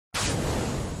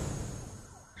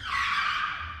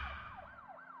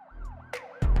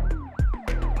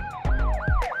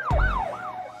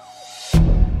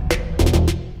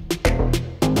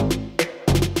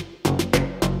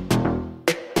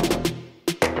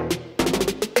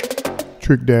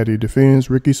Trick Daddy defends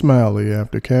Rickey Smiley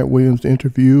after Katt Williams'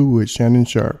 interview with Shannon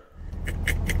Sharpe.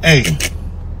 Hey,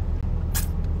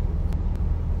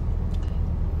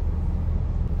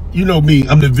 you know me,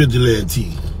 I'm the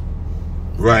vigilante,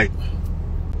 right?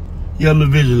 Yeah, I'm the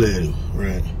vigilante,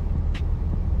 right?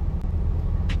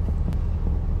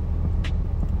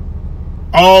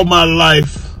 All my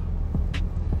life,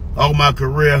 all my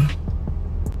career,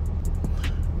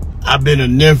 I've been a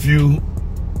nephew,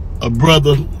 a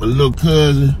brother, a little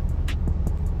cousin,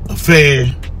 a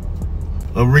fan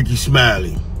of Rickey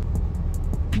Smiley.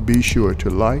 Be sure to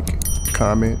like,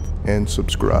 comment, and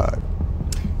subscribe.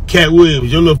 Katt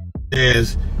Williams, your little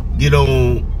ass get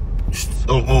on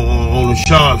the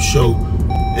Sharpe show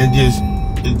and just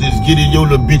get in your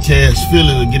little bitch ass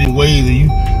feelings and get in ways and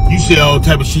you say all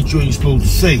type of shit you ain't supposed to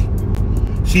say.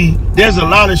 See, there's a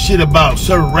lot of shit about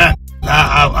certain rap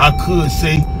I could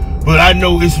say, but I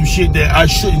know it's some shit that I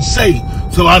shouldn't say,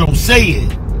 so I don't say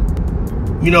it.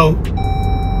 You know,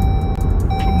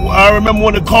 I remember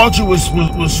when the culture was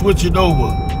switching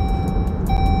over,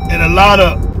 and a lot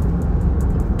of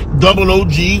double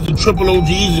OGs and triple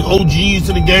OGs and OGs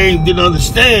to the game didn't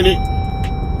understand it,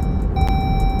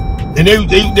 and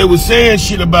they were saying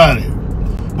shit about it.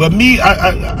 But me,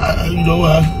 I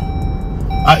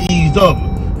eased up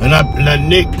and I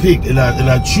nitpick and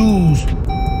I choose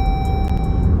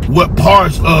what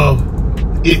parts of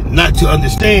it not to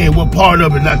understand, what part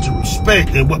of it not to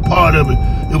respect, and what part of it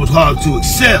was hard to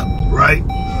accept, right?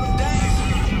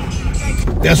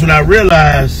 That's when I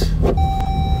realized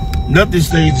nothing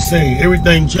stays the same.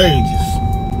 Everything changes.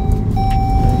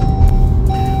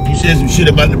 You said some shit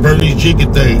about the Bernie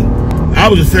Jenkins thing. I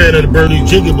was a fan of the Bernie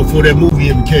Jenkins before that movie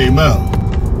ever came out.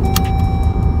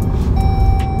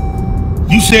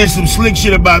 You said some slick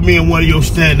shit about me in one of your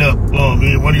stand-up. You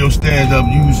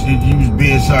was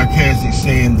being sarcastic,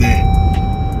 saying that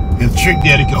if Trick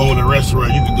Daddy could own a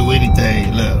restaurant, you could do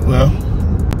anything. Well,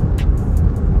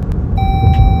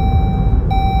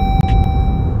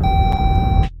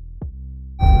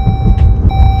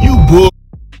 you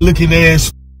bull-looking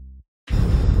ass.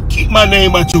 Keep my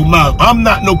name out your mouth. I'm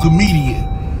not no comedian.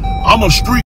 I'm a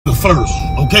street first,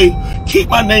 okay? Keep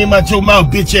my name out your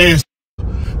mouth, bitch ass.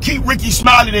 Keep Rickey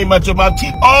Smiley name out your mouth.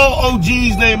 Keep all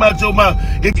OG's name out your mouth.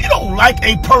 If you don't like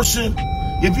a person,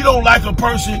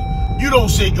 you don't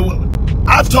say it.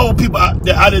 I've told people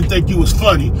that I didn't think you was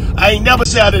funny. I ain't never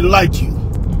said I didn't like you.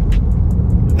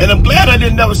 And I'm glad I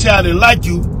didn't never say I didn't like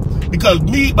you, because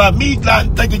by me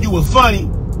not thinking you were funny,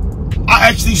 I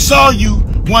actually saw you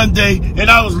one day and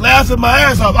I was laughing my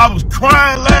ass off. I was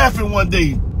crying laughing one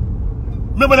day.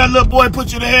 Remember that little boy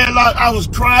put you in the headlock? I was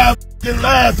crying and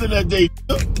laughing that day.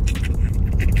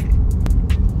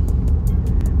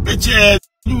 Bitch ass,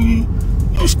 you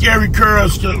scary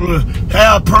curls,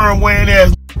 hair perm wearing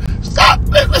ass. Stop,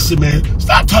 listen man,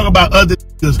 stop talking about other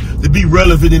niggas to be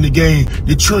relevant in the game,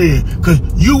 the trend. Cause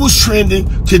you was trending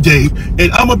today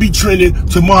and I'm gonna be trending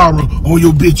tomorrow on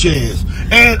your bitch ass.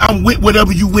 And I'm with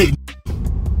whatever you with.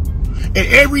 And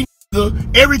every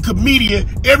comedian,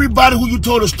 everybody who you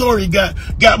told a story got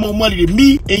more money than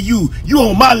me and you. You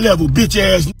on my level, bitch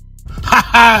ass. Ha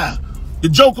ha. The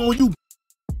joke on you.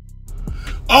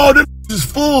 All them is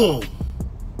full.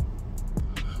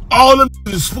 All them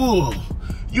is full.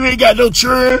 You ain't got no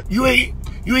churn. You ain't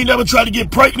never tried to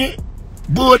get pregnant.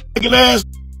 Bull-fucking ass.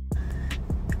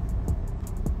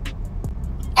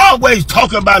 Always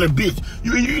talking about a bitch.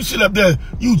 You sit up there,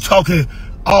 you talking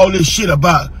all this shit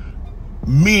about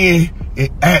men and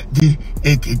acting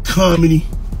and comedy.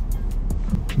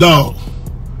 Dog,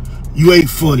 you ain't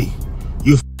funny.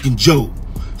 You're a fucking joke.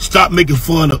 Stop making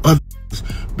fun of others.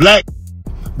 Black,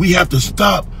 we have to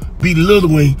stop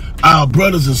belittling our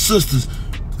brothers and sisters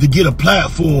to get a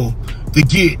platform, to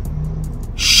get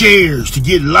shares, to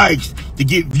get likes, to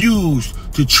get views,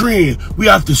 to trend. We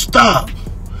have to stop.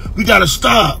 We gotta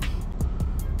stop.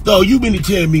 Dog, you been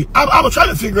telling me. I was trying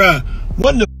to figure out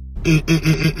when the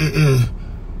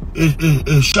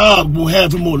Sharpe will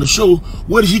have him on the show.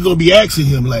 What is he gonna be asking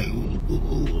him? Like,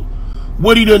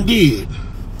 what he done did?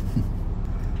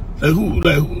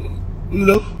 You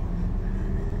know?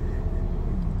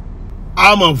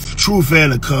 I'm a true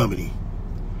fan of comedy.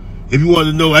 If you want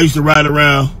to know, I used to ride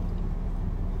around,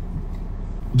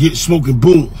 get smoking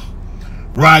boom,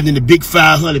 riding in the big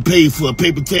 500, paid for a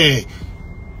paper tag.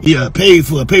 Yeah, paid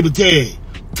for a paper tag.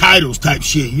 Titles type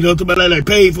shit. You know what I'm talking about? Like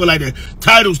paid for like the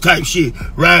titles type shit.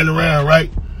 Riding around, right?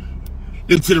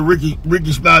 Into the Rickey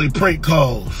Smiley prank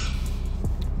calls.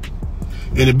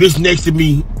 And the bitch next to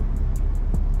me,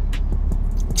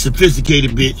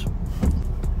 sophisticated bitch,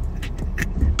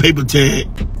 paper tag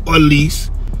or lease.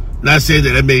 Not saying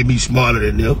that made me smarter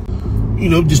than them. you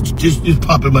know, just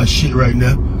popping my shit right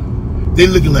now. They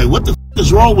looking like, what the f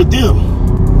is wrong with them?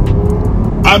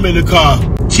 I'm in the car,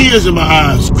 tears in my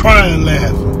eyes, crying,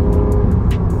 laughing.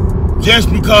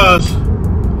 Just because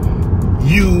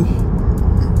you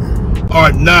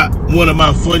are not one of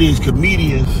my funniest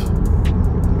comedians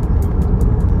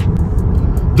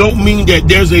don't mean that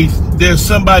there's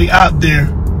somebody out there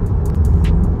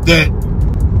that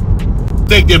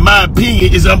think that my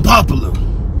opinion is unpopular.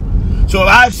 So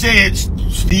I've said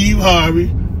Steve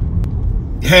Harvey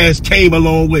has came a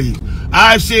long way.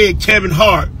 I've said Kevin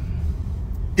Hart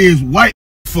is white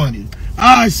funny.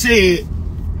 I said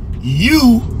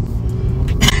you,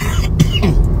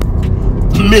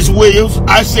 Miss Williams,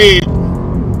 I said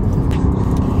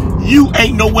you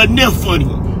ain't nowhere near funny.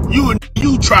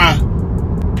 You try.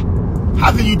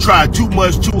 How can you try too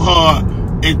much, too hard,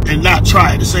 and not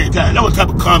try at the same time? That's what type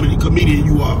of comedian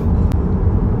you are.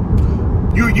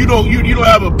 You don't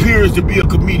have appearance to be a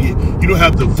comedian. You don't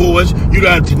have the voice. You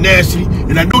don't have tenacity.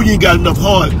 And I know you ain't got enough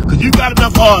heart. Because you got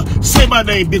enough heart. Say my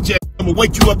name, bitch ass. I'm going to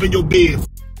wake you up in your bed.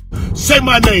 Say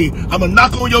my name. I'm going to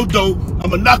knock on your door. I'm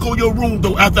going to knock on your room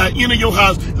door after I enter your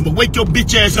house. I'm going to wake your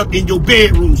bitch ass up in your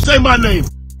bedroom. Say my name.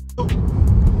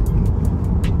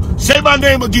 Say my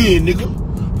name again, nigga.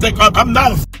 Think I'm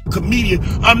not a comedian.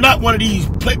 I'm not one of these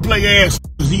play ass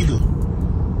either.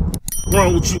 What's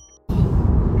wrong with you?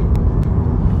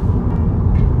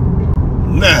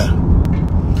 Nah,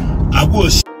 I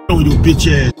would on your bitch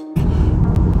ass.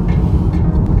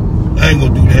 I ain't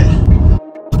gonna do that.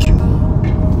 Fuck you.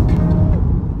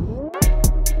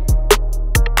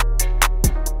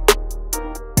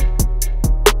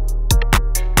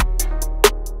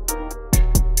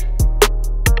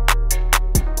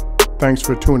 Thanks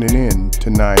for tuning in to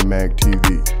 9 Mag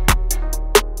TV.